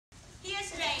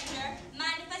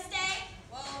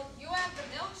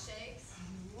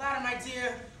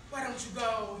Why don't you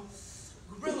go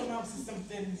gorilla mouse or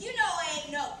something? You know I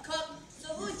ain't no cook, so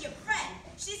who's your friend?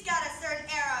 She's got a certain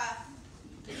era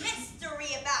mystery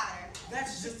about her.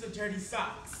 That's just a dirty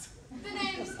socks. The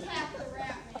name's Cat the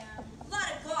Rat Man.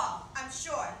 Lotta Gall, I'm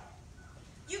sure.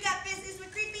 You got business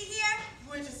with Creepy here?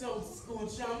 We're just old school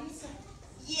chums.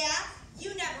 Yeah?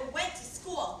 You never went to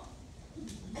school.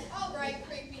 All right,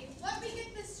 Creepy. Let me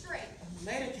get this straight.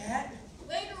 Later, Cat.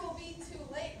 Later will be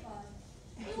too late, bud.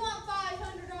 You want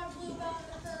 500 on Bluebell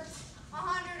in the first,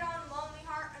 100 on Lonely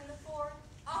Heart in the fourth,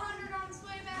 100 on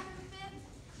Sway Back in the fifth,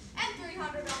 and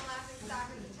 300 on Laughing Stock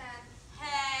in the 10th.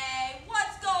 Hey,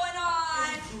 what's going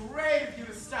on? It's great of you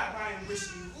to stop by and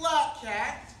wish me luck,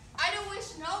 Cat. I don't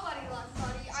wish nobody luck,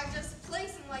 buddy. I just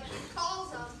place them like you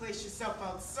calls them. Place yourself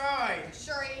outside.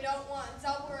 Sure you don't want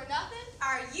double or nothing?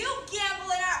 Are you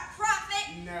gambling our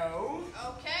profit? No.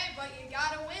 Okay, but you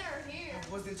got a winner here.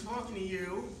 I wasn't talking to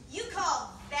you. You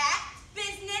call that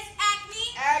business, Acme?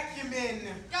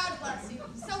 Acumen. God bless you.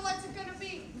 So what's it gonna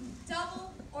be?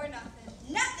 Double or nothing?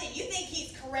 Nothing. You think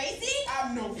he's crazy?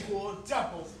 I'm no fool.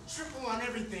 Double. Triple on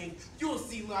everything. You'll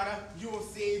see, Lotta. You'll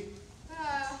see.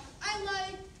 I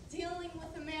like dealing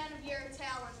with a man of your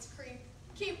talents, Creep.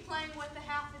 Keep playing with the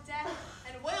half a deck,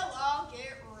 and we'll all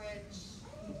get rich.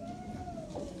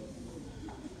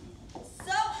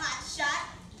 So, hotshot,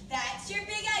 that's your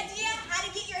big idea? How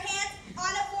to get your hands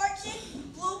on a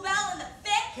fortune? Bluebell in the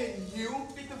fifth? Can you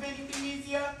think of anything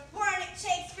easier? Weren't it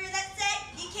Shakespeare that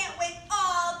said you can't win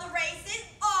all the races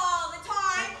all the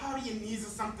time? Like powder your knees or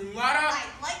something, Lotta.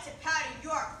 I'd like to powder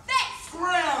your face!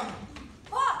 Scram!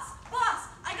 Boss,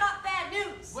 I got bad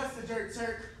news. What's the dirt,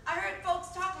 Turk? I heard folks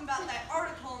talking about that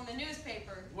article in the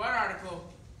newspaper. What article?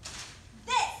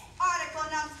 This article,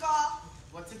 numbskull.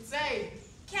 What's it say?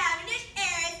 Cavendish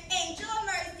Aaron's Angel of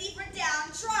Mercy for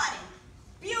downtrodden.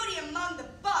 Beauty among the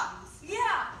bums.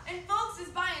 Yeah, and folks is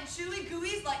buying chewy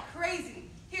gooeys like crazy.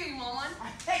 Here, you want one?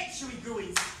 I hate chewy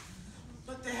gooeys.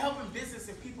 But they're helping business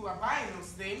if people are buying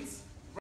those things.